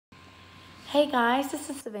Hey guys, this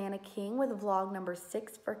is Savannah King with vlog number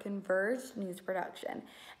 6 for Converged News Production.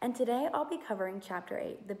 And today I'll be covering Chapter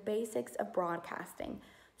 8, the basics of broadcasting.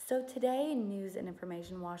 So today, news and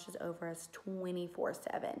information washes over us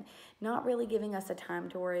 24/7, not really giving us a time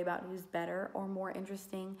to worry about who's better or more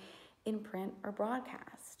interesting in print or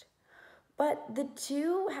broadcast. But the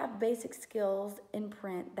two have basic skills in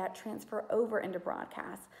print that transfer over into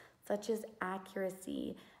broadcast, such as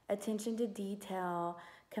accuracy, attention to detail,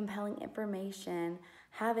 compelling information,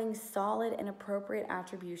 having solid and appropriate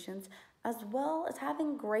attributions, as well as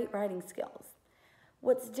having great writing skills.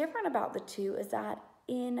 What's different about the two is that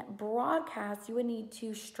in broadcast, you would need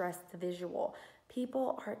to stress the visual.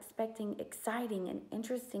 People are expecting exciting and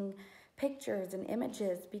interesting pictures and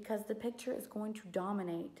images because the picture is going to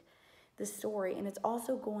dominate the story, and it's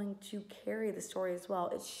also going to carry the story as well.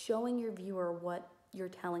 It's showing your viewer what you're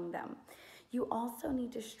telling them. You also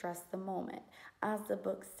need to stress the moment. As the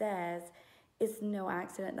book says, it's no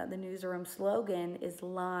accident that the newsroom slogan is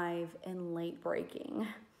live and late breaking.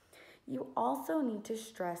 You also need to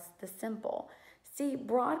stress the simple. See,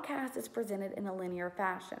 broadcast is presented in a linear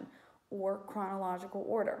fashion or chronological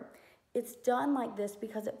order. It's done like this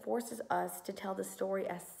because it forces us to tell the story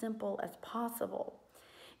as simple as possible.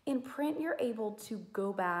 In print, you're able to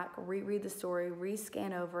go back, reread the story,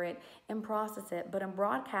 rescan over it, and process it. But in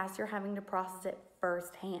broadcast, you're having to process it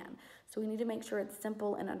firsthand. So we need to make sure it's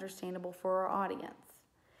simple and understandable for our audience.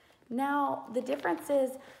 Now, the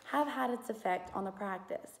differences have had its effect on the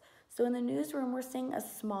practice. So in the newsroom, we're seeing a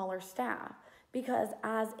smaller staff because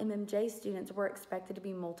as MMJ students, we're expected to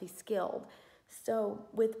be multi-skilled. So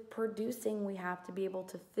with producing, we have to be able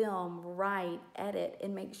to film, write, edit,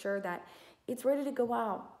 and make sure that it's ready to go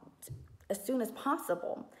out as soon as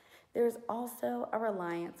possible. There's also a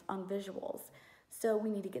reliance on visuals. So we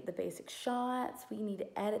need to get the basic shots, we need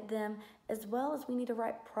to edit them, as well as we need to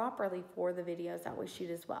write properly for the videos that we shoot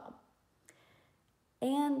as well.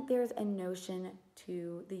 And there's a notion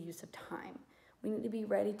to the use of time. We need to be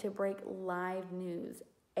ready to break live news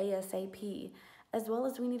ASAP, as well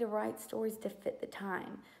as we need to write stories to fit the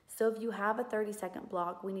time. So if you have a 30-second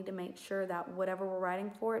block, we need to make sure that whatever we're writing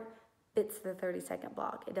for it fits the 30-second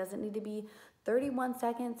block. It doesn't need to be 31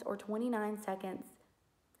 seconds or 29 seconds,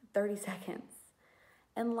 30 seconds.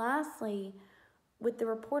 And lastly, with the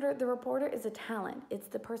reporter is a talent. It's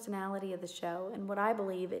the personality of the show. And what I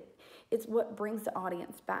believe, it's what brings the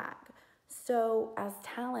audience back. So as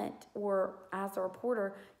talent or as a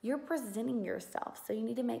reporter, you're presenting yourself. So you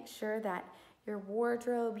need to make sure that your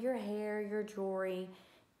wardrobe, your hair, your jewelry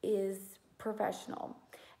is professional.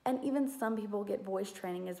 And even some people get voice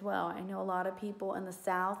training as well. I know a lot of people in the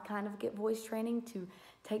South kind of get voice training to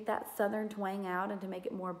take that Southern twang out and to make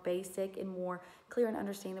it more basic and more clear and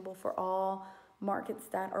understandable for all markets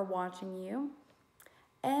that are watching you.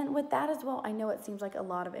 And with that as well, I know it seems like a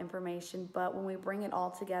lot of information, but when we bring it all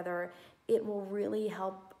together, it will really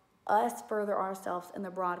help us further ourselves in the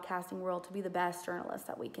broadcasting world to be the best journalists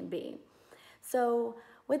that we can be. So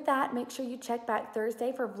with that, make sure you check back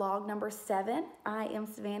Thursday for vlog number 7. I am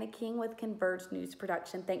Savannah King with Converged News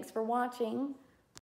Production. Thanks for watching.